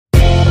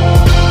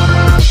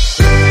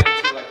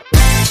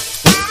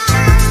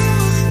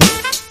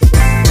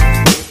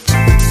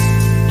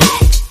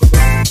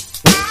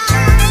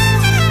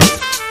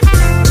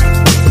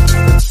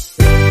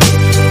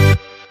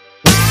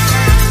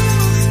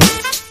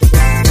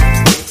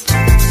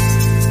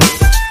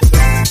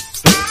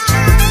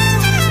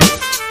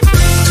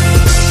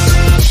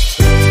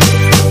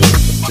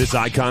This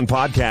Icon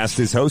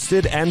podcast is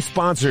hosted and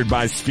sponsored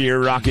by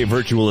Sphere Rocket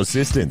Virtual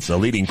Assistants, a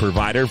leading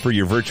provider for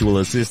your virtual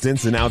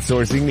assistants and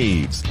outsourcing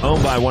needs.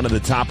 Owned by one of the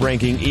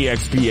top-ranking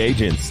EXP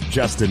agents,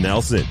 Justin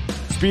Nelson.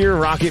 Sphere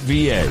Rocket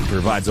VA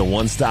provides a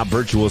one-stop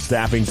virtual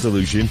staffing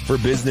solution for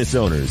business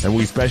owners, and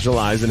we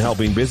specialize in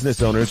helping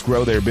business owners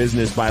grow their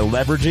business by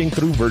leveraging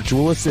through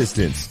virtual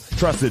assistants.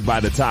 Trusted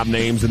by the top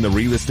names in the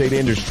real estate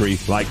industry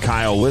like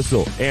Kyle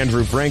Whistle,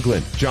 Andrew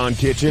Franklin, John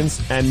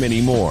Kitchens, and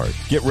many more.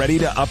 Get ready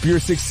to up your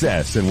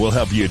success and we'll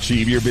help you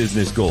achieve your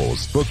business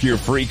goals. Book your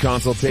free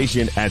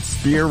consultation at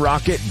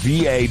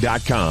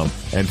sphererocketva.com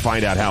and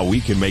find out how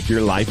we can make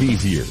your life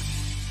easier.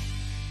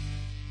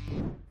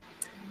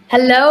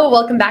 Hello,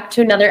 welcome back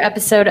to another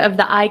episode of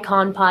the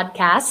Icon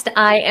Podcast.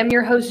 I am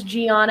your host,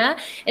 Gianna,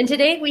 and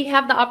today we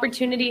have the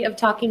opportunity of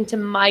talking to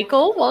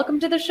Michael.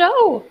 Welcome to the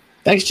show.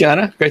 Thanks,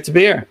 Gianna. Great to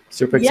be here.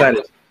 Super excited.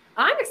 Yeah,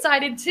 I'm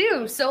excited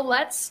too. So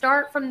let's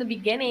start from the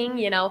beginning.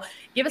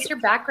 Give us your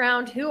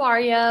background. Who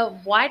are you?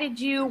 Why did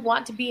you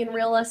want to be in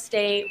real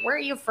estate? Where are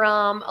you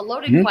from? A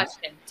loaded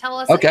question. Tell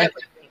us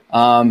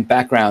everything.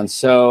 Background.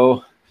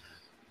 So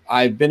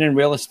I've been in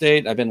real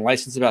estate. I've been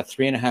licensed about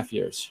 3.5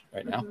 years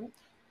right now.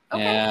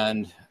 Okay.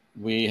 And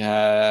we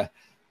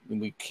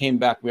came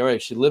back. We were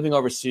actually living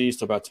overseas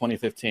till about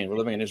 2015. We're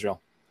living in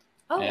Israel.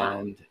 Oh,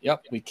 and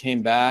we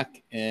came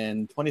back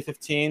in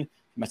 2015 to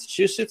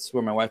Massachusetts,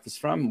 where my wife is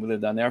from. We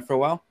lived down there for a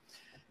while.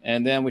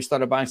 And then we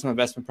started buying some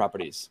investment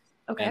properties.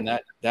 Okay. And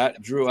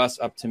that drew us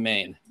up to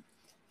Maine.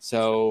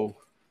 So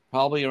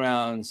probably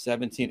around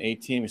 17,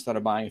 18, we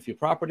started buying a few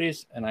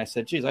properties. And I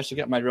said, geez, I should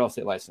get my real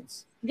estate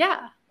license.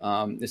 Yeah.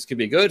 This could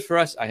be good for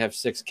us. I have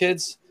 6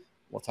 kids.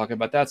 We'll talk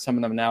about that. Some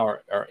of them now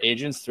are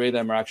agents. 3 of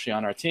them are actually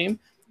on our team.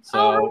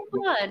 So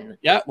fun.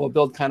 We'll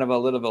build kind of a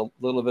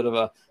little bit of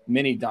a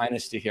mini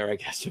dynasty here, I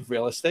guess, of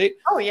real estate.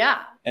 Oh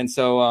yeah. And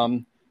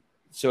so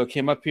it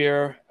came up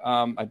here.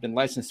 I've been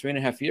licensed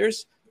 3.5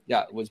 years.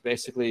 Yeah, it was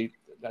basically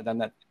I've done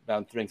that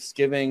about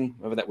Thanksgiving,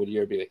 whatever that would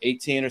year be, like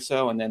 18 or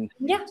so, and then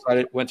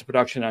went to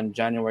production on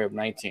January of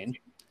 19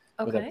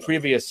 with a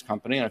previous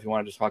company. I don't know if you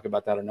wanted to talk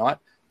about that or not.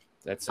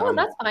 That's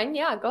fine.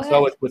 Yeah, go ahead.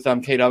 So with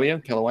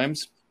KW, Keller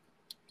Williams.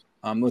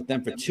 With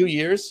them for 2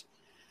 years,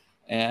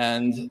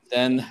 and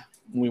then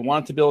when we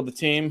wanted to build the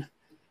team,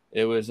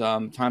 it was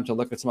time to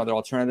look at some other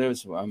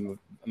alternatives.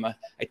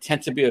 I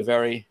tend to be a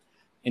very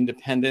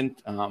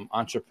independent,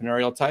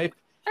 entrepreneurial type.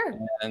 Sure.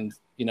 And,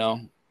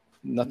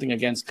 nothing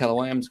against Keller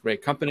Williams,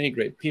 great company,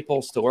 great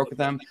people, still work with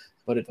them,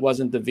 but it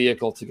wasn't the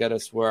vehicle to get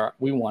us where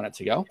we wanted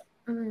to go.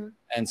 Mm-hmm.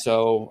 And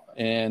so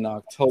in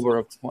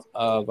October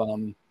of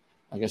 20,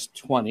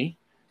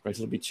 right,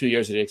 so it'll be 2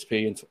 years at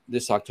EXP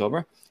this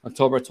October.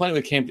 October 20,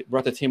 we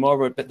brought the team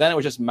over, but then it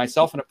was just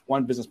myself and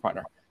one business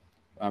partner.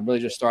 Really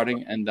just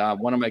starting, and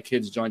one of my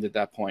kids joined at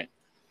that point.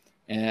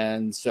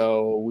 And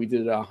so we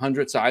did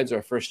 100 sides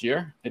our first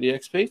year at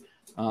EXP. Is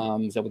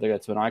that what they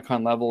got to an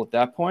icon level at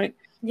that point?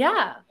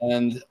 Yeah.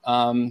 And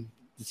the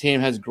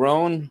team has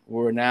grown.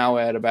 We're now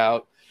at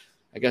about,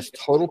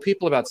 total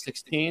people about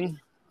 16,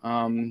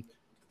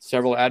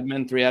 several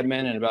admin, 3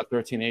 admin, and about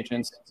 13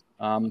 agents.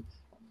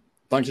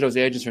 Bunch of those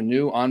agents are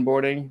new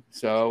onboarding.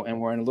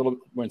 And we're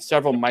in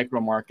several micro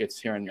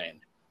markets here in Maine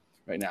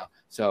right now.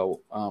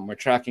 So we're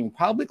tracking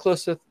probably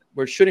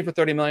we're shooting for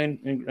 30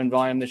 million in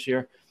volume this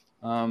year.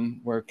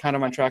 We're kind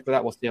of on track for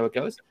that. We'll see how it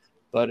goes,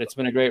 but it's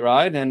been a great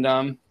ride. And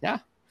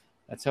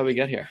that's how we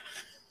get here.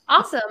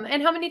 Awesome.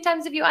 And how many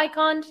times have you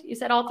iconed? You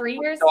said all 3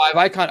 years? So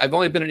I've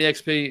only been at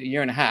EXP a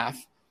year and a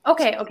half.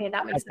 Okay.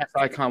 That makes sense.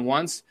 I've icon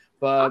once,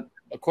 but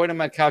according to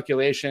my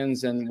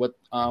calculations and what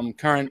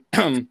current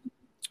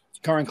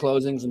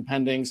closings and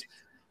pendings,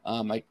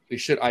 we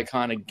should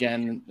icon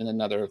again in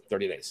another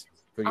 30 days.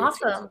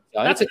 Awesome.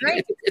 So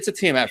it's a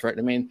team effort.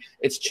 I mean,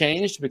 it's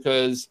changed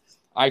because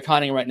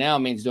iconing right now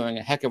means doing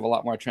a heck of a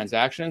lot more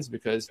transactions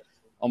because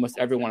almost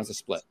everyone is a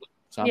split.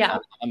 So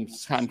I'm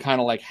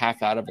kind of like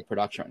half out of the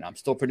production right now. I'm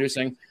still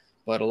producing,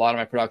 but a lot of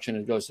my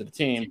production goes to the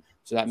team.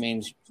 So that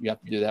means you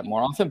have to do that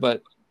more often,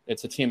 but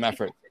it's a team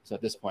effort. So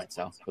at this point,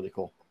 so it's really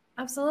cool.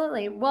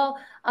 Absolutely. Well,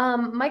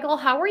 Michael,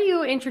 how were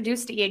you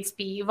introduced to EXP?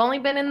 You've only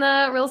been in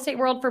the real estate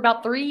world for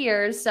about 3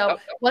 years. So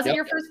was it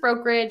your first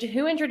brokerage?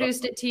 Who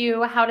introduced it to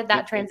you? How did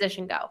that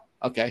transition go?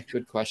 Okay,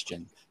 good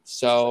question.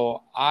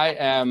 So I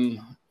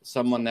am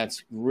someone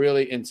that's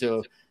really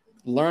into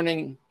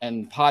learning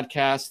and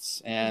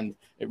podcasts, and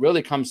it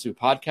really comes through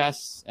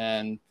podcasts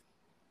and,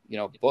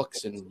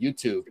 books and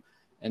YouTube.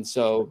 And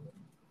so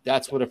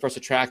that's what first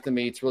attracted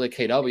me to really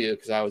KW,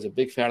 because I was a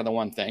big fan of the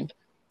one thing.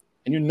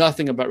 I knew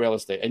nothing about real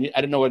estate. I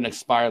didn't know what an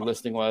expired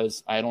listing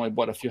was. I had only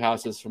bought a few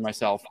houses for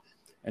myself.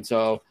 And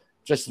so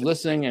just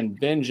listening and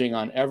binging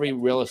on every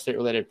real estate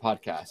related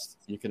podcast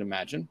you can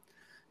imagine.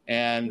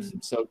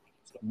 And so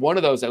one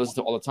of those I listened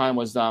to all the time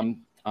was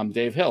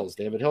David Hill's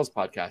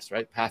podcast,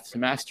 right? Path to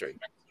Mastery.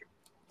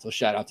 So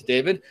shout out to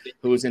David,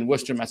 who is in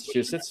Worcester,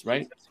 Massachusetts,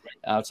 right?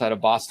 Outside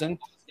of Boston.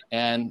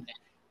 And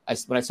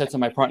when I said to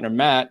my partner,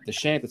 Matt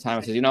Deshane at the time,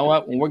 I said, you know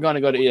what, when we're going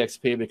to go to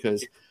EXP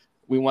because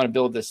we want to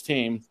build this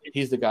team,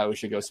 he's the guy we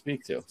should go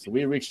speak to. So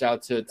we reached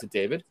out to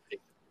David,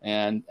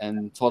 and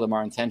told him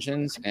our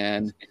intentions.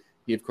 And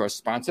he, of course,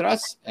 sponsored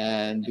us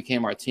and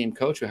became our team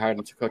coach. We hired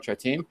him to coach our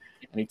team.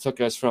 And he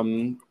took us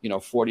from,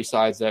 40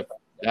 sides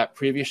that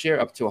previous year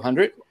up to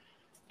 100.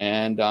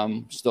 And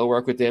still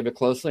work with David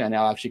closely. I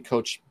now actually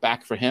coach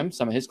back for him,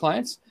 some of his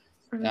clients,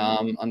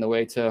 on the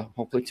way to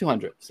hopefully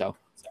 200. So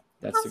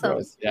that's awesome. The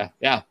growth.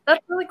 Yeah.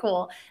 That's really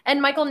cool. And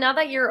Michael, now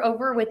that you're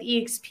over with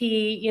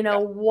EXP,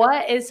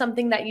 what is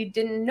something that you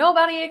didn't know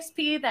about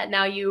EXP that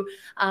now you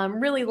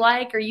really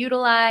like or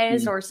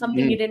utilize, or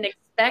something you didn't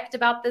expect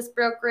about this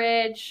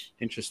brokerage?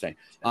 Interesting.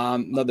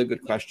 Another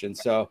good question.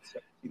 So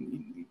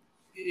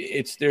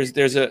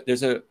there's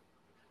a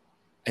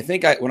I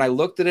think when I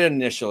looked at it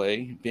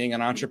initially, being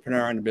an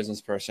entrepreneur and a business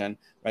person,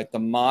 right, the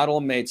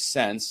model made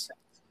sense.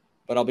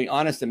 But I'll be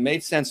honest, it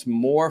made sense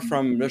more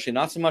from initially,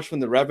 not so much from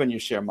the revenue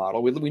share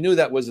model. We knew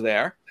that was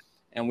there.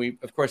 And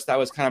of course, that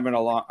was kind of in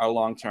our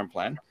long-term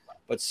plan.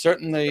 But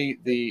certainly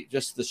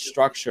just the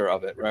structure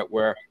of it, right,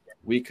 where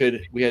we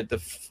had the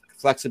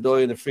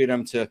flexibility and the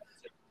freedom to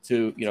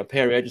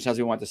pay our agents as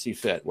we want to see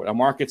fit. A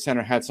market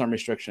center had some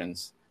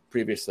restrictions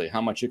previously,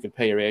 how much you could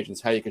pay your agents,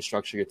 how you could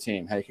structure your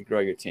team, how you could grow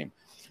your team.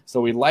 So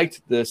we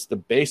liked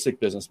the basic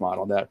business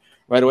model that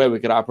right away we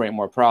could operate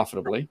more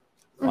profitably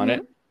on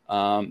it.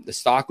 The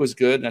stock was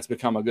good, and that's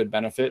become a good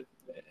benefit.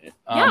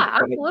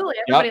 Absolutely.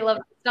 Everybody loves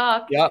the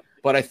stock. Yeah,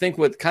 but I think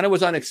what kind of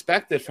was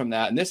unexpected from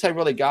that, and this I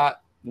really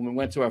got when we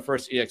went to our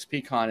first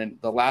EXP con and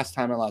the last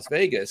time in Las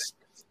Vegas,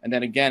 and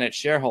then again at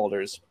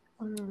shareholders,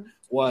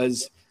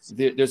 was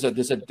there's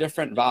a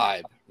different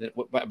vibe.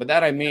 But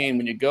that I mean,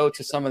 when you go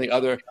to some of the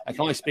other, I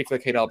can only speak for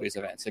Kate Elby's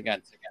events.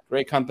 Again,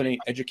 great company,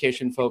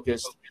 education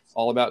focused,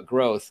 all about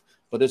growth.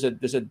 But there's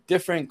a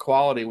different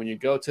quality when you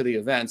go to the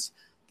events.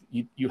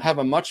 You have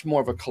a much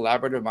more of a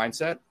collaborative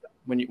mindset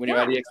when you're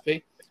at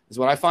EXP, is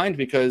what I find,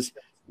 because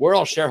we're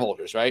all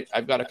shareholders, right?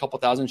 I've got a couple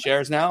thousand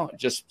shares now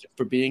just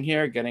for being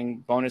here, getting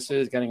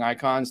bonuses, getting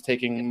icons,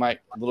 taking my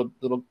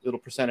little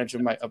percentage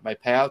of my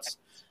payouts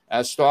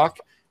as stock,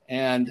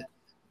 and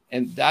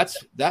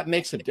that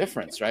makes a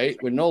difference, right?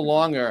 We're no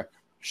longer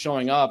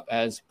showing up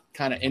as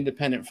kind of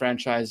independent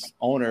franchise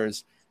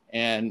owners,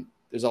 and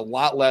there's a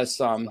lot less.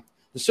 There's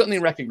certainly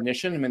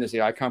recognition. I mean, there's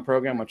the icon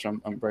program, which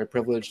I'm very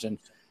privileged and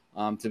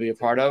to be a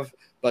part of,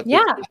 but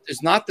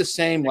it's not the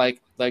same.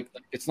 Like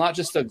it's not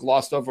just a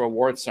glossed over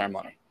award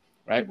ceremony,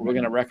 right? We're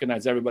going to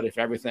recognize everybody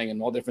for everything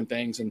and all different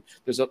things, and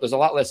there's a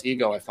lot less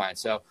ego, I find.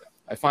 So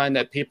I find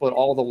that people at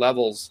all the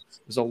levels,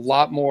 there's a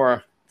lot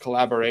more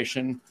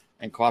collaboration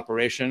and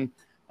cooperation.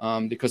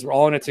 Because we're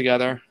all in it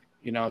together.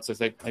 It's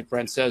just like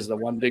Brent says, the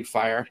one big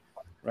fire,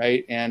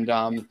 right?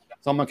 And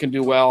someone can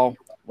do well,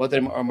 whether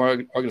they're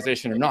an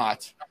organization or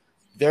not,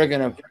 they're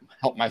going to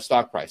help my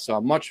stock price.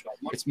 So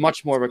it's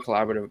much more of a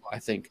collaborative, I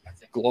think,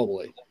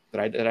 globally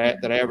that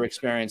I ever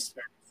experienced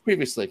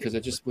previously, because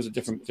it just was a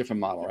different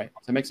model, right?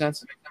 Does that make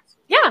sense?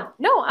 Yeah,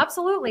 no,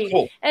 absolutely.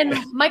 Cool. And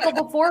Michael,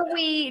 before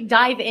we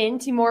dive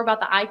into more about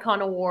the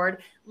Icon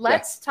Award,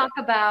 let's talk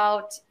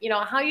about,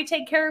 how you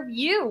take care of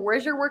you.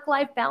 Where's your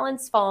work-life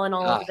balance fall in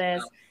all of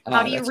this?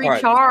 How do you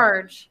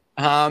recharge?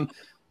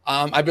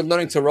 I've been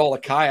learning to roll a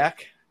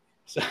kayak.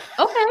 So,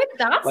 okay,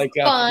 that's fun.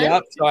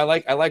 Yep. So I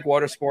like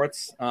water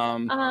sports.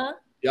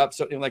 Yep,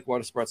 certainly like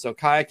water sports. So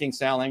kayaking,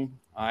 sailing.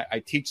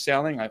 I teach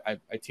sailing. I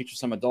teach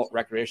some adult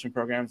recreation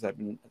programs. I've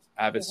been an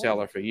avid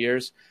sailor for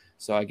years.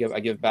 So I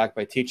give back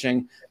by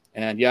teaching,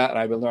 and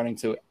I've been learning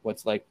to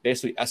what's like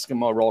basically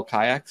Eskimo roll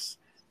kayaks.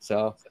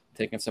 So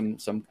taking some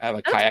I have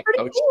a kayak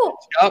coach. Cool.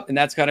 Yep, and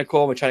that's kind of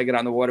cool. We try to get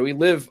on the water. We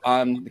live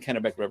on the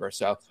Kennebec River,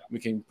 so we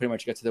can pretty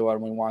much get to the water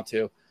when we want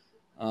to.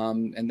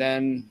 And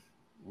then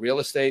real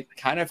estate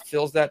kind of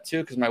fills that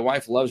too, because my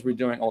wife loves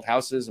redoing old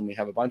houses, and we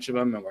have a bunch of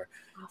them, and we're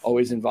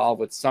always involved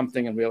with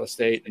something in real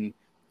estate, and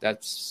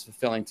that's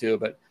fulfilling too.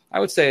 But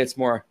I would say it's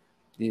more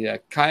the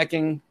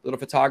kayaking, little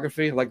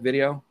photography, like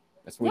video.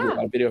 That's what we do, a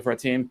lot of video for our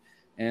team,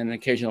 and an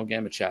occasional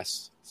game of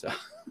chess. So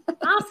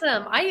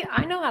awesome.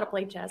 I know how to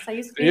play chess. I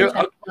used to be in a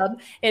chess club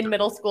in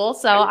middle school,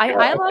 so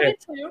I love it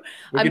too.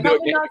 I'm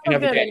probably not so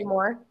good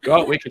anymore.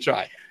 Go, we could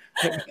try.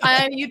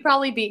 You'd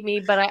probably beat me,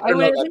 but I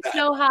would at least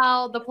know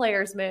how the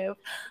players move.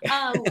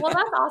 Well,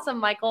 that's awesome,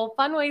 Michael.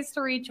 Fun ways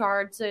to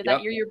recharge so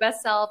that you're your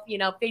best self,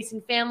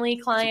 facing family,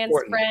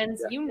 clients,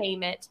 friends, you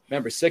name it.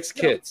 Remember, 6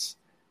 kids.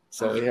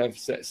 So we have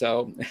That's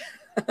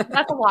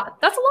a lot.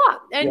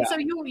 And so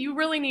you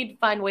really need to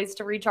find ways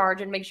to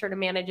recharge and make sure to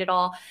manage it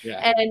all.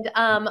 Yeah. And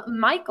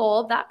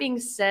Michael, that being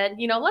said,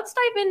 let's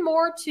dive in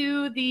more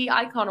to the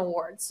Icon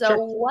Award. So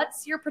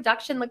what's your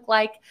production look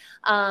like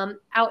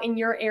out in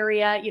your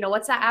area?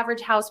 What's that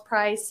average house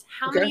price?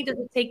 How many does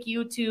it take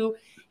you to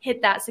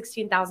hit that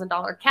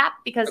 $16,000 cap?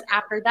 Because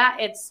after that,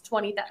 it's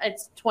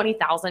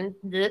 20,000,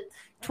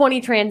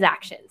 20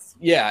 transactions.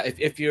 Yeah.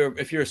 If you're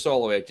a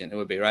solo agent, it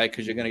would be right,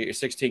 because you're going to get your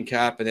 16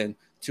 cap and then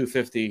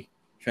 250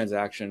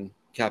 transaction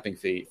capping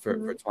fee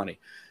for 20.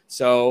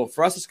 So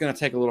for us, it's going to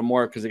take a little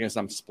more because again,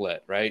 I'm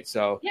split, right?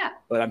 So,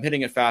 but I'm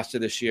hitting it faster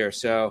this year.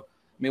 So,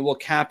 we'll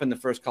cap in the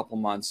first couple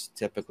of months.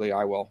 Typically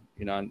I will,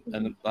 and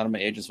a lot of my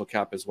agents will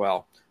cap as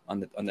well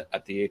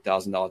at the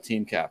 $8,000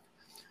 team cap.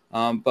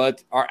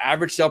 But our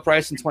average sale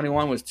price in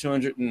 21 was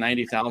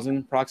 290,000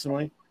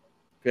 approximately.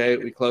 Okay,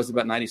 we closed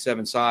about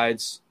 97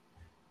 sides.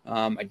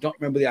 I don't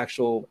remember the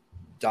actual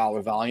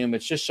dollar volume.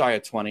 It's just shy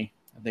of 20,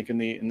 I think, in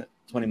the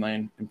 20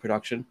 million in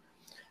production.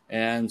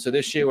 And so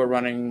this year we're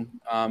running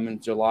in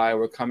July,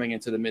 we're coming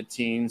into the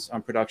mid-teens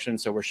on production.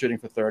 So we're shooting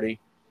for 30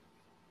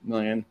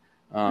 million.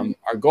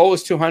 Our goal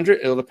is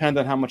 200. It'll depend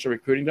on how much our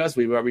recruiting does.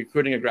 We are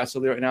recruiting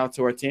aggressively right now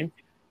to our team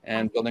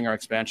and building our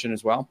expansion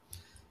as well.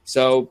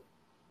 So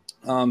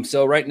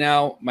right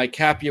now my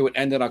cap year would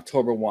end on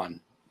October 1,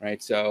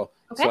 right? So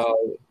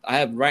I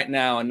have right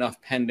now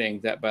enough pending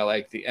that by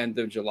like the end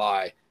of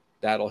July,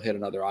 that'll hit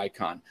another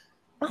icon.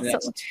 Awesome. And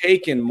that's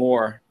taken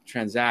more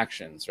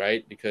transactions,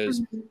 right?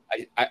 Because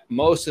I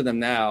most of them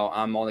now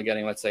I'm only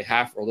getting, let's say,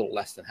 half or a little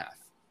less than half.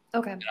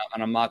 Okay. And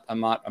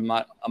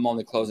I'm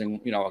only closing,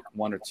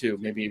 one or two,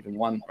 maybe even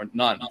one or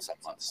none in some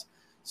months.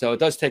 So it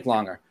does take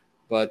longer,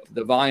 but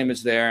the volume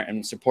is there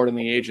and supporting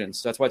the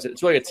agents. That's why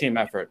it's really a team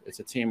effort. It's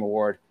a team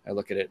award. I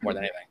look at it more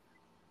than anything.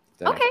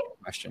 Okay.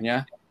 Question.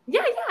 Yeah.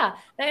 Yeah.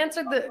 That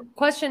answered the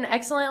question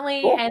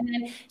excellently. Cool. And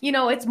then,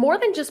 it's more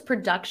than just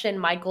production,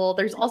 Michael.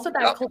 There's also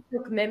that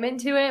cultural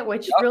commitment to it,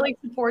 which really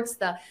supports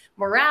the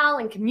morale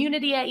and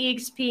community at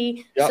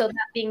EXP. So that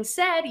being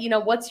said,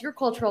 what's your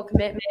cultural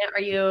commitment? Are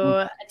you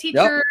a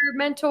teacher,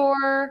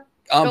 mentor?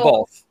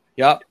 Both.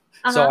 Yep.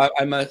 So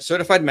I'm a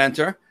certified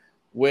mentor,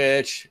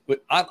 which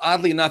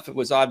oddly enough, it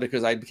was odd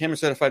because I became a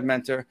certified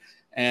mentor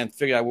and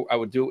figured I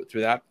would do it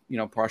through that,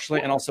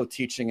 partially, and also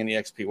teaching in the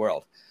EXP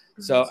world.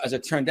 So as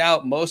it turned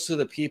out, most of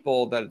the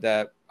people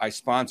that I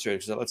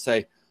sponsored, so let's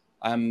say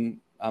I'm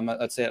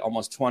let's say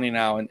almost 20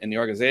 now in the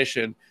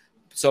organization.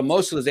 So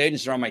most of those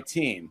agents are on my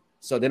team,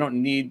 so they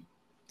don't need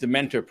the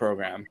mentor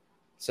program.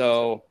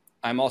 So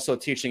I'm also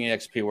teaching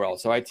EXP World.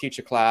 So I teach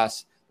a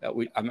class that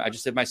I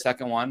just did my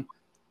second one,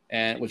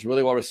 and it was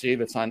really well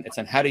received. It's on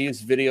how to use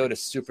video to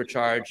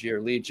supercharge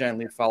your lead gen,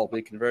 lead follow,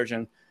 lead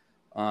conversion.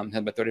 Had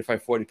about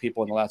 35, 40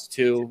 people in the last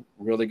two,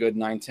 really good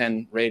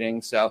 9-10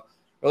 ratings. So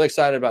really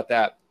excited about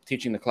that.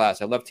 Teaching the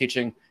class. I love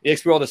teaching.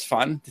 EXP World is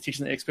fun to teach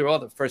in the EXP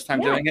World. The first time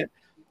doing it,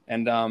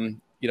 and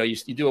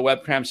you do a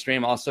webcam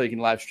stream. Also, you can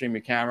live stream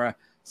your camera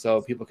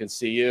so people can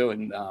see you,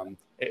 and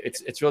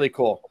it's really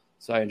cool.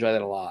 So I enjoy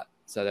that a lot.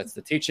 So that's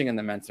the teaching and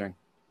the mentoring.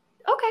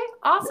 Okay,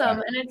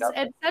 awesome. And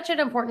it's such an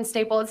important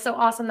staple. It's so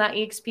awesome that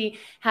EXP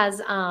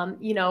has,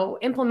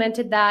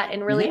 implemented that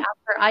and really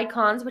after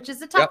icons, which is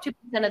the top 2%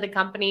 of the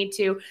company,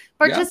 to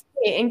participate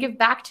and give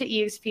back to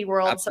EXP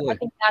World. Absolutely. So I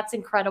think that's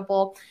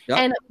incredible.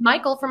 And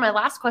Michael, for my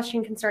last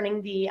question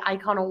concerning the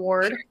Icon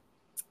Award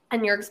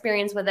and your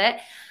experience with it,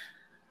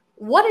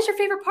 what is your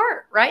favorite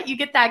part, right? You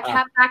get that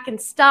cap back in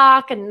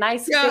stock and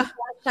nice, big,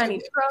 shiny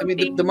trophy. I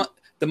mean,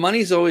 the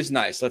money's always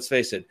nice, let's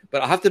face it.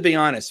 But I'll have to be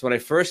honest. When I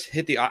first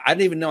hit I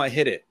didn't even know I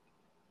hit it.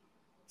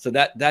 So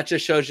that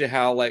just shows you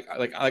how, like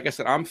I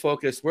said,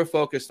 we're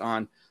focused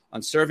on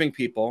serving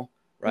people,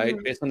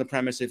 right? Based on the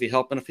premise, if you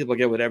help enough people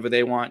get whatever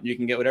they want, you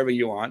can get whatever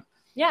you want.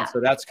 Yeah. And so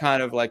that's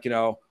kind of like, we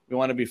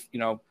want to be,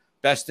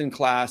 best in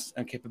class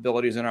and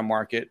capabilities in our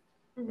market,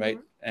 right?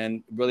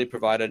 And really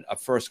provide a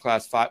first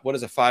class what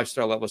does a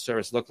 5-star level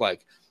service look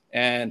like?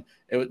 And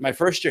it was my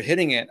first year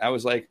hitting it. I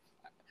was like,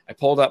 I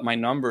pulled up my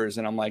numbers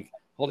and I'm like,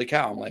 holy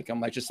cow.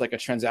 I'm like just like a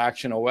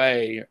transaction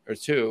away or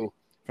two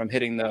from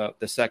hitting the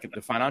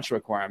financial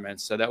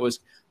requirements. So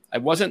I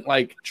wasn't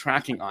like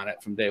tracking on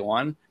it from day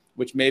one,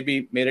 which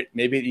maybe made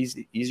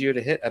it easier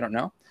to hit. I don't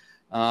know.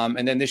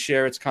 And then this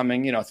year it's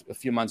coming, a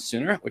few months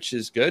sooner, which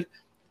is good.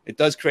 It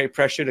does create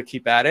pressure to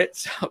keep at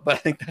it. But I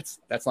think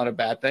that's not a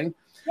bad thing.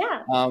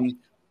 Yeah.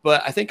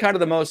 But I think kind of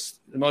the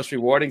most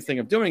rewarding thing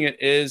of doing it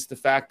is the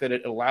fact that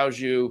it allows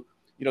you,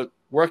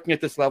 working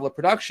at this level of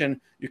production,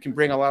 you can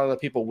bring a lot of the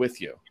people with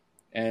you.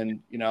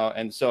 And,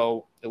 and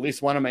so at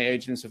least one of my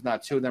agents, if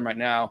not two of them right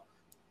now,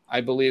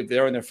 I believe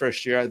they're in their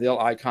first year, they'll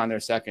icon their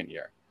second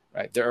year,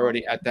 right? They're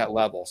already at that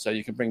level. So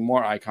you can bring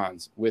more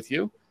icons with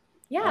you.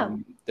 Yeah.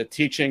 The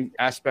teaching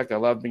aspect, I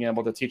love being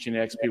able to teach in the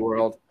XP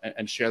world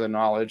and share the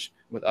knowledge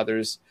with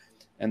others.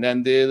 And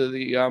then the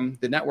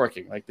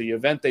networking, like the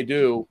event they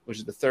do, which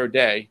is the third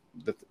day,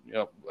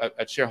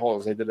 at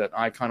Shareholders, they did an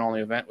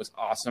icon-only event, was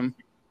awesome.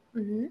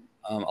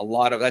 A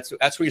lot of that's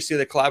where you see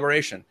the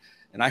collaboration.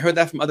 And I heard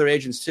that from other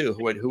agents too,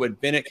 who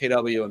had been at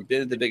KW and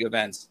been at the big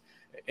events.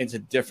 It's a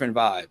different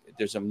vibe.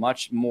 There's a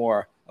much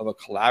more of a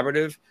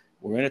collaborative.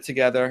 We're in it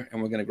together,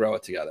 and we're going to grow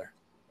it together.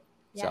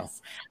 Yes,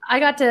 so. I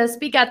got to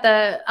speak at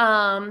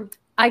the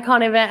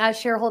Icon event as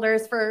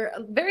Shareholders for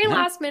a very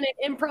last minute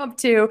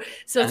impromptu.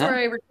 So it's where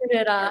I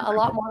recruited a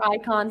lot more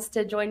icons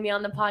to join me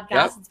on the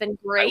podcast. It's been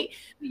great.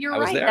 You're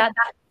right.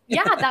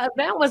 That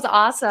event was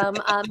awesome.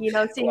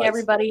 Seeing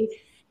everybody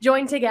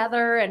join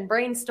together and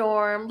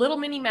brainstorm, little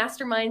mini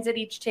masterminds at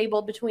each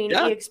table between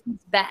EXP's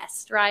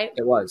best, right?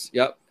 It was,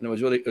 and it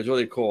was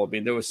really cool. I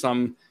mean, there was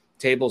some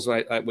tables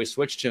we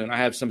switched to, and I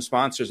have some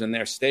sponsors in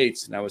their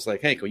states, and I was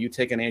like, hey, can you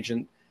take an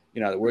agent,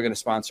 that we're going to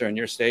sponsor in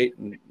your state,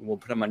 and we'll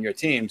put them on your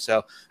team.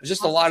 So there's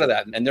just a lot of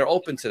that, and they're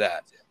open to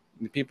that.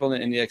 The people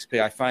in the EXP,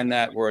 I find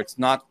that where it's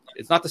not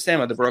the same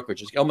at the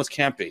brokerage. It almost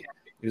can't be,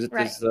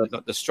 because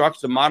the structure,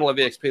 the model of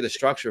EXP, the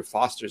structure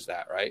fosters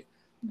that, right?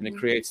 And it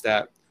creates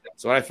that.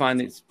 So what I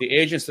find is the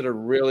agents that are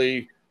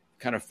really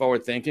kind of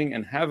forward thinking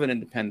and have an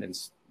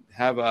independence,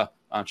 have a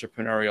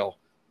entrepreneurial,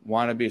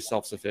 want to be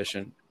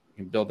self-sufficient,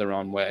 can build their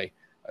own way,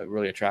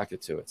 really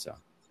attracted to it. So,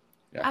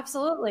 yeah.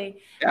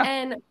 Absolutely. Yeah.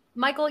 And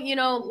Michael,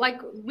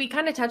 like we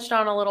kind of touched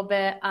on a little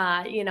bit,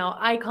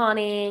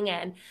 iconing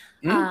and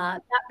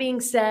that being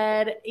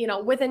said,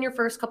 within your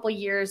first couple of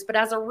years, but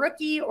as a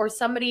rookie or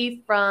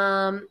somebody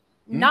from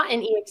not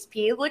in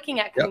EXP looking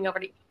at coming over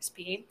to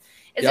EXP,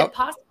 is it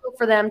possible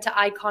for them to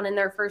icon in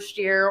their first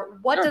year?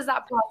 What does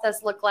that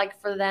process look like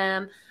for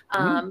them?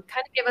 Kind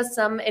of give us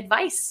some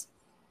advice.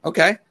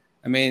 Okay.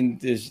 I mean,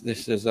 this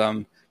is,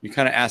 you're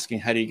kind of asking,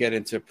 how do you get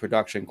into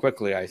production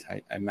quickly?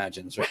 I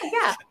imagine. Right?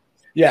 Yeah.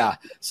 Yeah.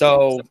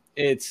 So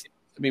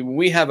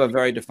we have a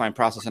very defined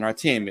process in our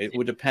team. It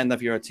would depend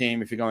if you're a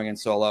team, if you're going in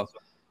solo.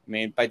 I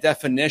mean, by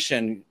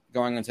definition,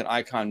 going into an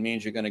icon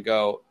means you're going to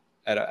go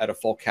at a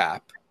full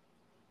cap,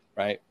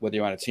 right? Whether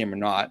you're on a team or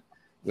not,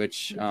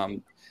 which,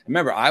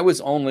 remember, I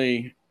was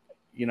only,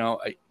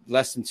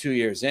 less than 2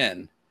 years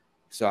in.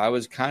 So I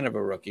was kind of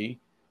a rookie.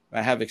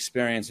 I have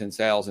experience in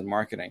sales and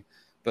marketing,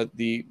 but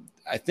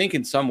I think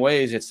in some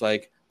ways it's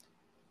like,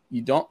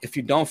 if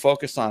you don't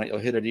focus on it, you'll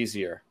hit it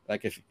easier.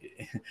 Like if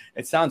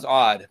it sounds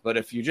odd, but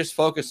if you just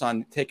focus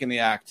on taking the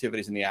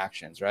activities and the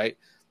actions, right?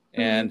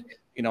 And,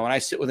 when I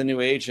sit with a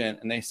new agent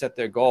and they set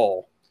their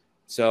goal,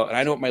 and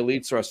I know what my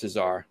lead sources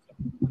are,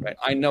 right?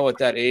 I know what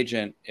that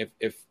agent,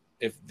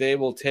 if they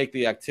will take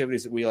the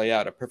activities that we lay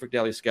out, a perfect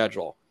daily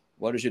schedule,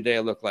 what does your day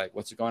look like?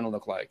 What's it going to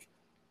look like?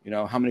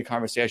 How many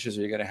conversations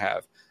are you going to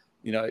have?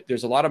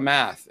 There's a lot of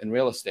math in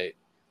real estate.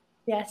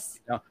 Yes.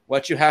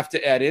 What you have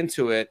to add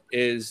into it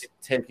is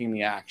taking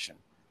the action.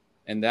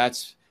 And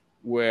that's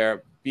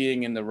where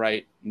being in the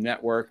right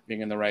network,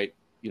 being in the right,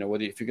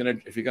 whether if you're going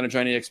to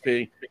join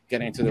EXP,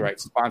 getting into the right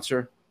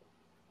sponsorship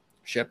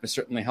is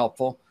certainly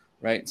helpful,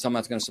 right? Someone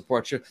that's going to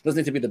support you. It doesn't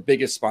need to be the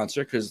biggest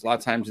sponsor, because a lot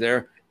of times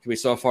can be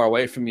so far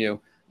away from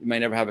you, you may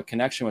never have a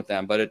connection with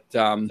them. But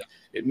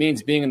it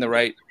means being in the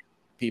right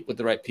with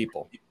the right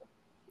people,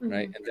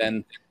 right? And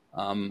then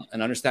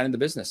and understanding the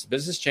business. The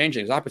business is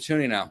changing. There's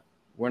opportunity now.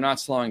 We're not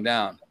slowing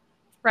down.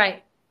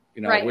 Right.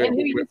 Right. And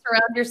who you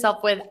surround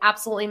yourself with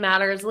absolutely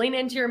matters. Lean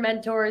into your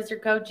mentors, your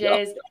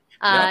coaches,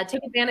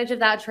 take advantage of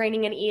that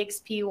training in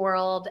EXP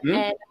world.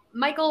 And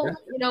Michael,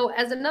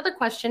 as another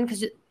question,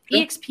 because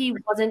EXP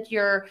wasn't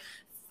your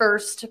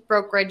first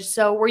brokerage.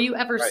 So were you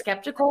ever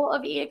skeptical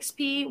of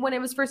EXP when it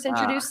was first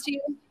introduced to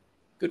you?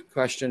 Good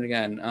question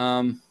again.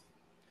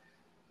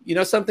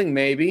 Something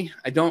maybe.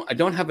 I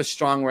don't have a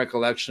strong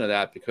recollection of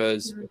that,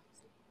 because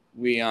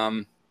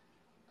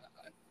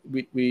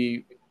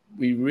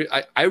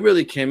I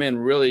really came in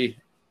really,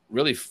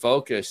 really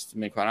focused,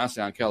 quite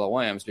honestly, on Keller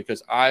Williams,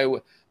 because I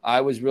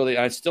was really,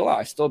 I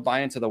still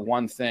buy into the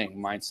one thing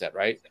mindset,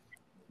 right?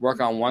 Work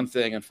on one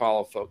thing and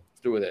follow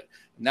through with it.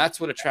 And that's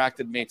what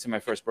attracted me to my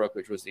first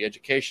brokerage, was the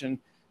education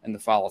and the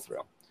follow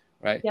through,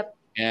 right? Yep.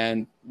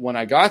 And when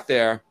I got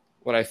there,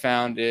 what I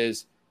found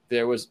is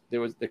there was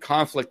the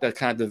conflict that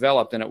kind of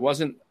developed, and it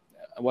wasn't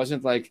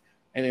like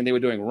anything they were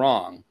doing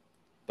wrong,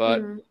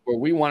 but where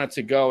we wanted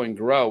to go and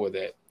grow with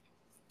it.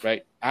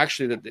 Right.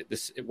 Actually,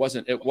 it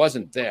wasn't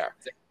there.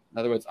 In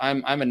other words,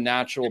 I'm a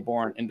natural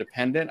born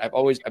independent. I've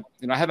always,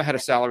 I haven't had a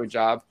salary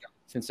job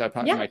since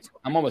I'm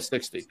almost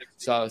 60.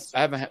 So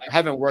I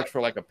haven't worked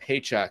for like a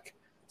paycheck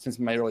since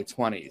my early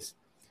 20s.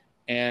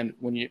 And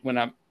when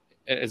I'm,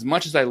 as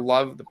much as I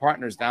love the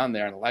partners down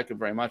there and I like them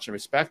very much and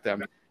respect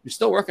them, you're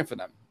still working for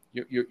them.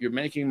 You're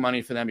making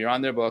money for them. You're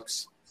on their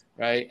books,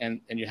 right? And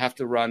you have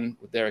to run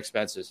with their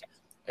expenses.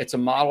 It's a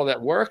model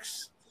that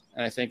works,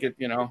 and I think it,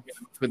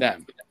 for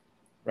them.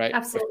 Right.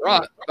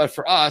 Absolutely. But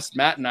for us,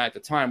 Matt and I at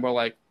the time, we're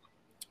like,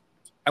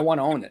 I want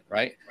to own it.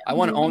 Right. I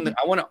want to own it.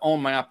 I want to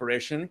own my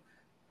operation,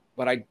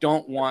 but I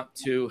don't want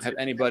to have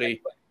anybody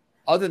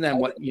other than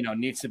what,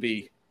 needs to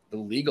be the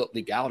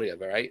legality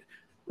of it. Right.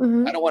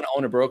 I don't want to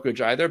own a brokerage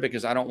either,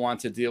 because I don't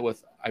want to deal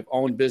with, I've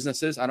owned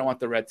businesses. I don't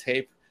want the red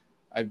tape.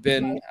 I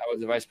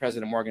was the vice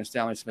president of Morgan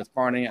Stanley Smith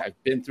Barney.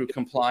 I've been through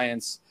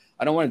compliance.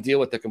 I don't want to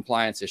deal with the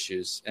compliance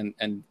issues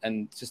and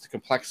just the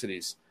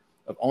complexities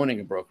of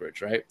owning a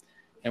brokerage. Right.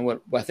 And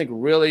what I think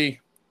really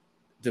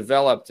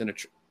developed and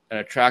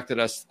attracted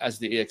us as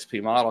the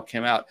EXP model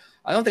came out,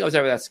 I don't think I was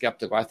ever that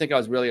skeptical. I think I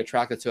was really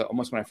attracted to it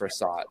almost when I first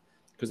saw it,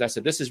 because I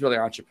said, this is really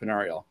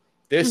entrepreneurial.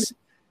 This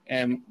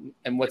and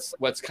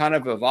what's kind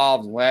of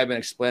evolved, and the way I've been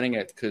explaining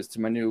it, because to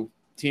my new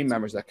team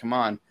members that come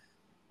on,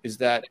 is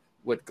that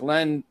what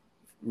Glenn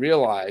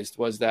realized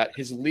was that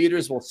his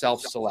leaders will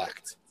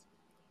self-select,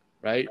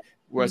 right?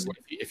 Whereas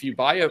if you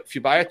buy a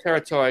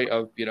territory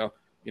of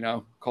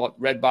call it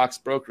red box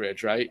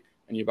brokerage, right?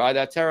 And you buy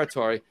that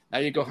territory, now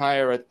you go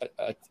hire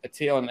a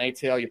tail and an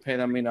A-tail, you pay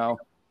them,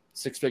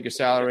 6-figure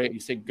salary, and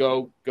you say,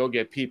 go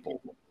get people.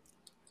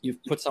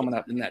 You've put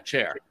someone in that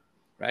chair,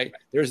 right?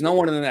 There's no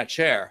one in that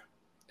chair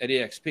at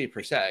EXP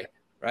per se,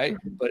 right?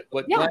 But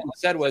what Glenn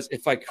said was,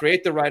 if I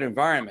create the right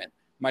environment,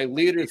 my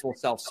leaders will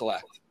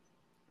self-select,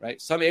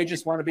 right? Some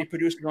agents want to be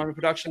producers, want to be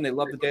production. They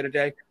love the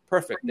day-to-day.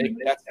 Perfect.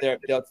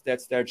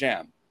 That's their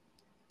jam.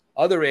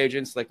 Other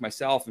agents like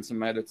myself and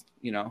some other,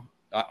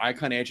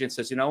 icon agents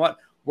says, you know what?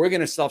 We're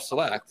going to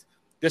self-select.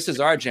 This is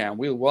our jam.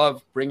 We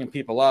love bringing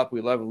people up.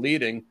 We love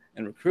leading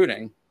and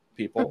recruiting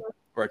people,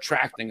 or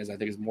attracting, as I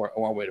think is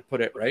one way to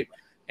put it, right?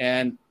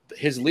 And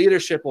his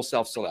leadership will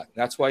self-select.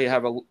 That's why you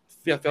have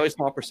a fairly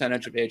small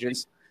percentage of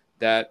agents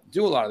that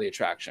do a lot of the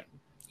attraction.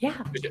 Yeah.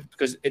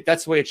 Because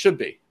that's the way it should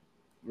be,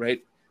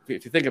 right?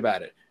 If you think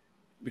about it.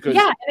 Because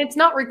and it's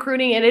not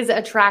recruiting, it is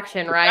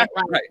attraction, right?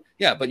 Right.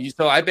 Yeah, but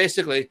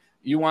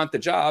you want the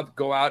job,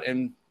 go out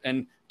and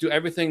do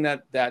everything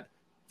that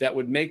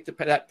would make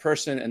that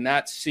person in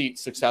that seat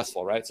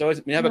successful, right? So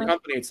when you have a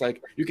company, it's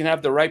like you can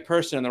have the right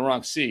person in the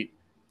wrong seat.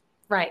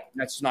 Right.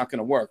 That's not going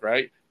to work,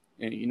 right?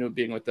 And,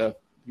 being with the,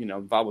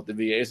 involved with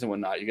the VAs and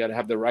whatnot, you got to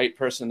have the right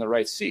person in the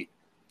right seat.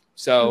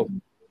 So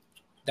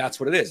that's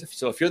what it is.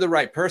 So if you're the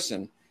right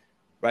person,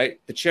 right,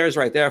 the chair is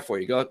right there for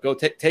you. Go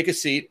take a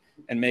seat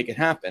and make it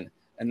happen.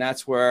 And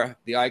that's where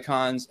the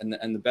icons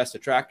and the best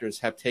attractors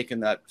have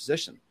taken that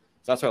position.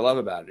 So that's what I love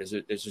about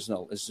it. There's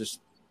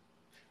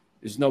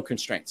no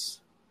constraints.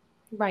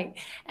 Right.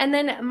 And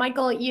then,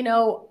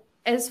 Michael,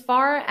 as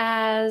far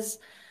as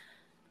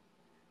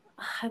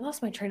I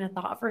lost my train of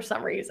thought for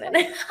some reason.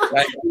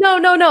 Right.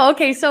 No.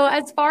 Okay. So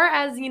as far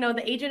as,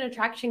 the agent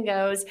attraction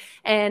goes,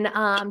 and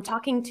I'm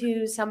talking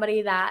to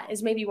somebody that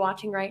is maybe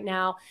watching right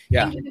now,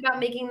 thinking about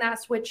making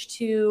that switch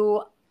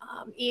to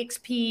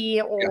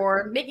EXP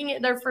or making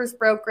it their first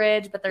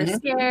brokerage, but they're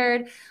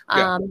scared.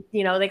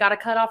 They got to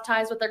cut off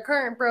ties with their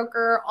current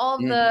broker, all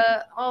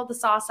the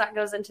sauce that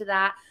goes into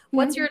that.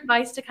 What's your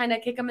advice to kind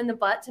of kick them in the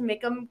butt to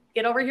make them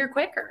get over here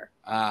quicker?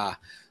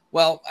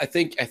 Well, I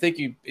think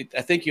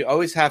you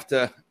always have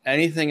to,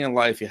 anything in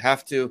life, you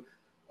have to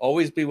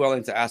always be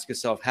willing to ask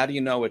yourself, how do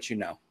you know what you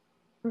know?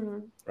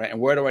 Right. And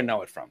where do I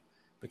know it from?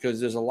 Because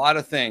there's a lot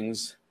of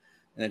things,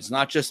 and it's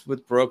not just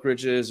with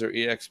brokerages or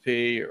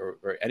EXP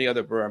or any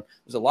other firm.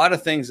 There's a lot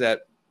of things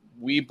that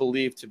we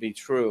believe to be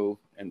true,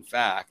 in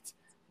fact,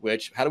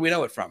 which, how do we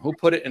know it from? Who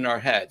put it in our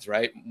heads,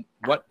 right?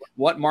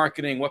 What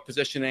marketing, what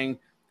positioning?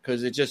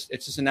 Because it's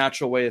just a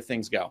natural way that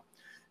things go.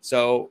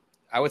 So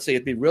I would say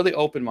it'd be really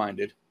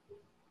open-minded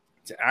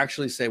to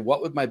actually say,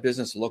 what would my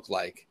business look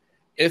like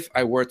if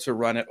I were to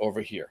run it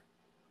over here,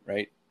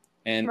 right?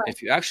 And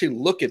if you actually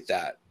look at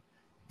that,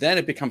 then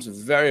it becomes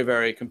very,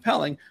 very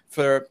compelling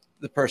for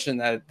the person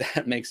that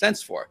makes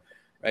sense for,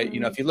 right?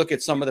 If you look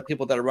at some of the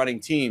people that are running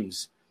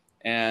teams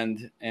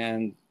and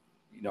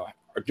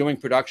are doing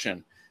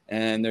production,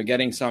 and they're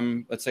getting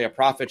some, let's say, a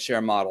profit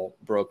share model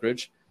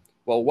brokerage.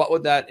 Well, what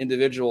would that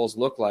individuals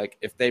look like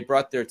if they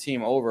brought their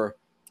team over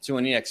to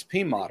an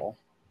EXP model?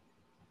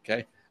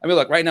 Okay. I mean,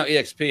 look, right now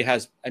EXP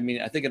has,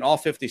 I think in all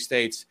 50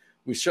 states,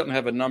 we certainly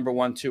have a number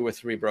 1, 2, or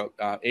 3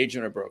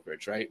 agent or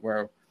brokerage, right?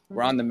 Where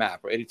we're on the map.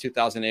 We're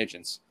 82,000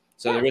 agents.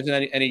 So there isn't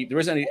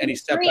any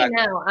step back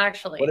now,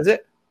 actually. What is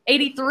it?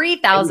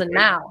 83,000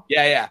 now.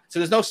 Yeah. So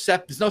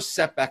there's no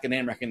setback in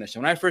name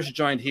recognition. When I first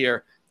joined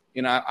here,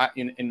 in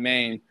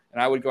Maine,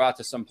 and I would go out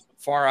to some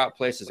far out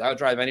places. I would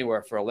drive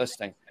anywhere for a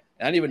listing,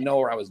 and I didn't even know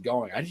where I was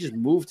going. I just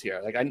moved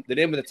here. The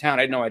name of the town,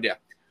 I had no idea.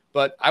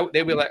 But I'd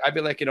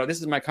be like,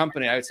 this is my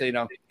company. I would say,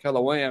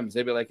 Keller Williams.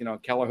 They'd be like,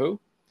 Keller who?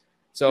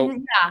 So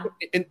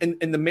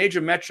in the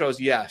major metros,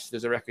 yes,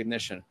 there's a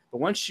recognition. But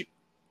once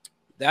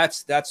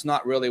that's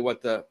not really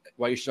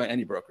why you should join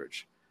any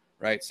brokerage,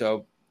 right?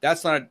 So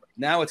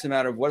now it's a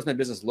matter of, what does my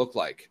business look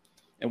like,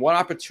 and what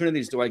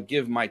opportunities do I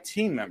give my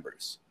team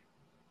members,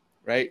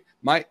 right?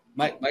 My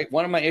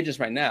one of my agents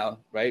right now,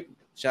 right?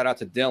 Shout out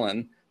to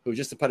Dylan, who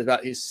just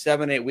about he's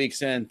 7-8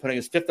 weeks in, putting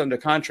his 5th under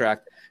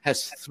contract,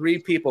 has 3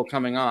 people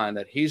coming on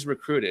that he's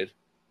recruited.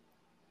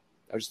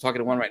 I was just talking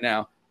to one right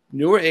now.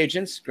 Newer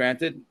agents,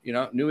 granted,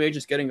 new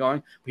agents getting going,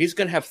 but he's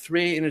going to have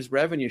 3 in his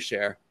revenue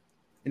share,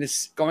 and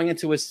it's going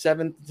into his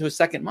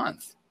 2nd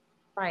month.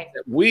 Right.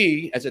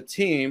 We as a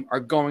team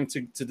are going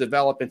to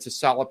develop into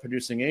solid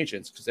producing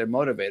agents because they're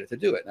motivated to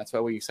do it. And that's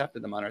why we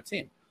accepted them on our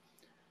team.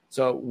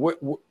 So what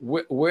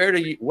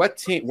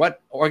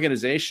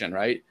organization,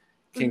 right,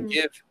 can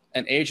give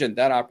an agent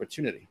that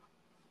opportunity?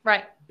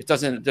 Right. It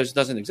doesn't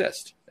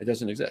exist. It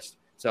doesn't exist.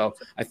 So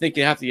I think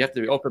you have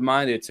to be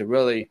open-minded to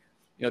really,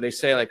 they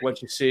say, like,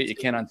 once you see it, you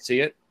can't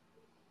unsee it.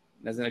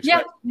 Doesn't exist.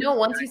 Yeah. No,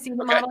 once you see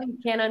the model, you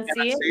can't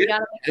unsee it. You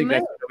got to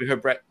make we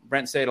heard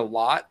Brent say it a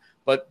lot,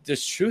 but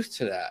there's truth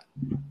to that,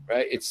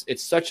 right?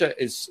 It's such a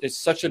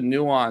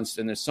nuanced,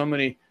 and there's so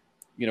many,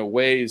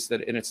 ways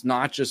that, and it's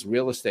not just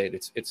real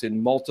estate. It's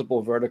in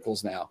multiple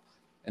verticals now,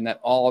 and that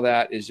all of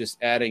that is just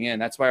adding in.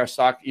 That's why our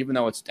stock, even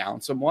though it's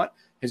down somewhat,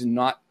 has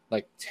not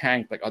like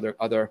tanked like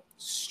other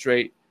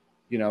straight,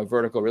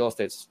 vertical real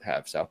estates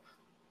have. So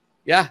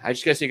yeah, I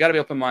just guess you got to be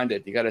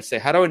open-minded. You got to say,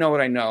 how do I know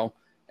what I know?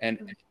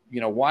 And,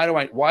 why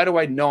do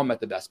I know I'm at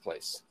the best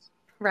place?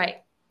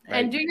 Right.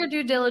 Right. And do your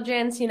due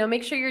diligence,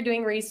 make sure you're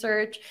doing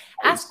research,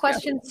 ask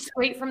questions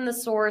straight from the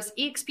source.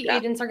 EXP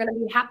agents are going to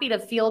be happy to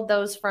field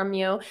those from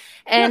you.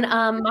 And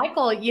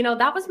Michael,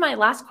 that was my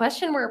last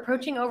question. We're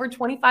approaching over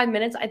 25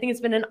 minutes. I think it's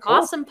been an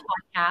awesome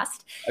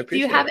podcast. Do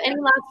you have any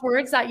last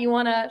words that you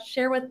want to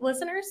share with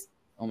listeners?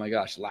 Oh my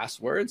gosh, last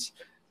words.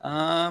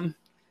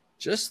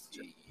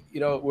 Just,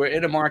 we're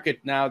in a market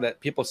now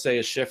that people say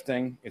is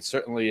shifting. It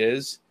certainly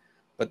is,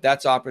 but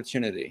that's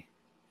opportunity,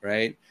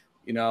 right?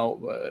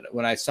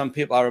 When I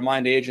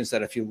remind agents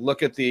that if you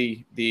look at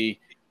the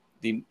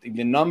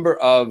number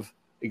of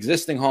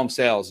existing home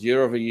sales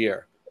year over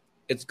year,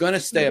 it's going to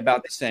stay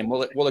about the same.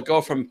 Will it go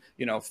from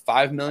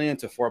 5 million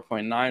to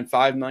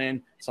 4.95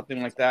 million,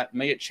 something like that?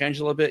 May it change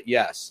a little bit?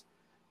 Yes,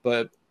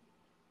 but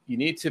you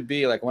need to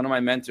be like one of my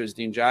mentors,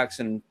 Dean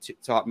Jackson,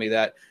 taught me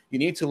that you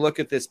need to look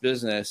at this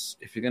business,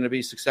 if you're going to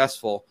be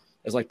successful,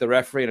 as like the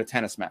referee in a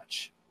tennis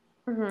match,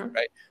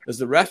 right? Because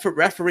the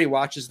referee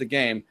watches the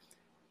game.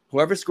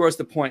 Whoever scores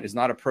the point is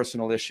not a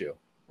personal issue,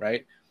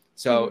 right?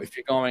 So if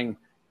you're going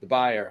the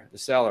buyer, the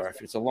seller,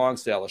 if it's a long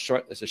sale,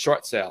 it's a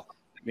short sale,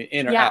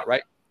 in or out,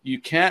 right?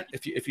 You can't,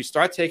 if you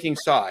start taking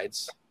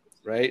sides,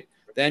 right,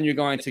 then you're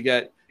going to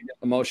get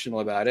emotional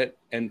about it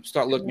and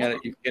start looking at it,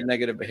 you get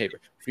negative behavior.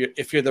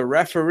 If you're the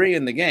referee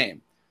in the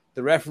game,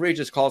 the referee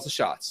just calls the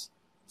shots.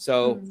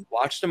 So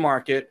watch the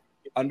market,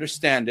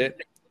 understand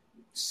it,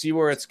 see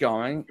where it's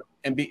going,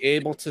 and be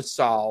able to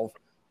solve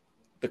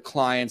the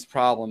client's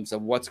problems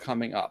of what's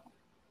coming up,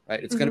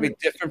 right? It's going to be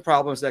different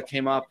problems that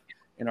came up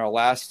in our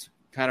last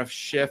kind of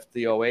shift,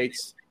 the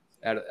 08s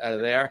out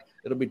of there.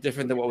 It'll be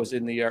different than what was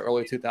in the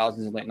early 2000s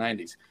and late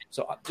 90s.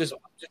 So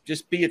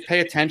just pay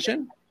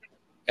attention,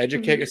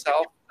 educate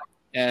yourself,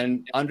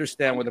 and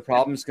understand where the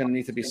problem is going to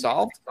need to be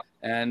solved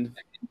and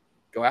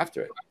go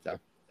after it. So.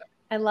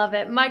 I love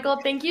it. Michael,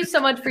 thank you so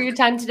much for your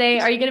time today.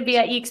 Are you going to be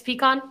at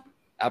EXPCon?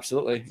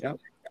 Absolutely. Yeah.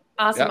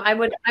 Awesome.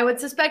 Yep. I would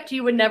suspect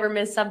you would never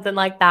miss something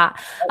like that.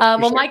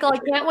 Michael, I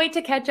can't wait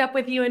to catch up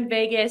with you in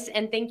Vegas.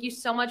 And thank you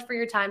so much for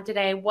your time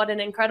today. What an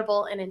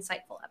incredible and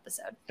insightful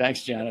episode.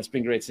 Thanks, Gianna. It's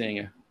been great seeing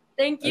you.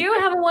 Thank you.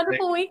 Have a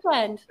wonderful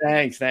weekend.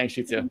 Thanks.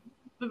 You too.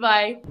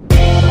 Bye-bye.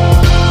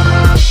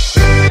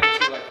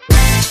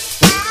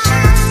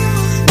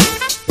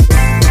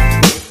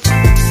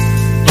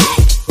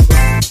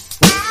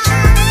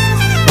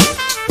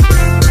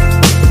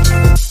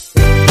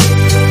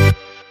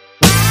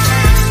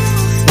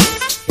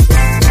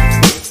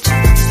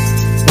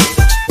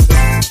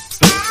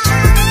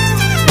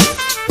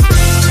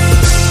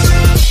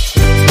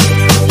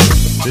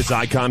 This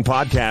Icon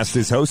podcast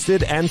is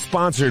hosted and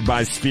sponsored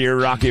by Sphere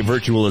Rocket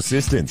Virtual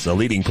Assistants, a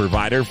leading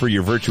provider for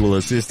your virtual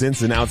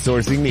assistants and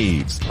outsourcing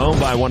needs. Owned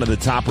by one of the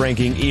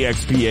top-ranking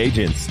EXP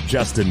agents,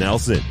 Justin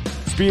Nelson.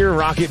 Sphere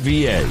Rocket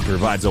VA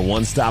provides a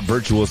one-stop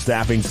virtual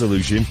staffing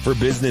solution for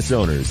business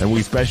owners, and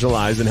we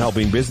specialize in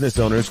helping business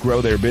owners grow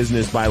their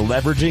business by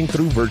leveraging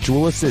through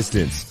virtual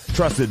assistants.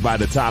 Trusted by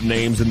the top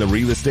names in the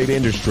real estate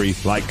industry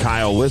like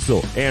Kyle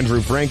Whistle, Andrew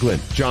Franklin,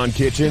 John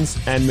Kitchens,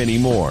 and many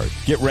more.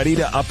 Get ready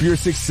to up your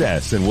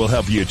success and we'll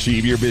help you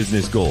achieve your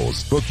business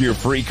goals. Book your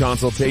free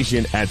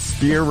consultation at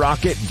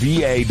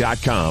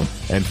sphererocketva.com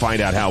and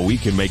find out how we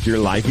can make your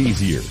life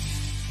easier.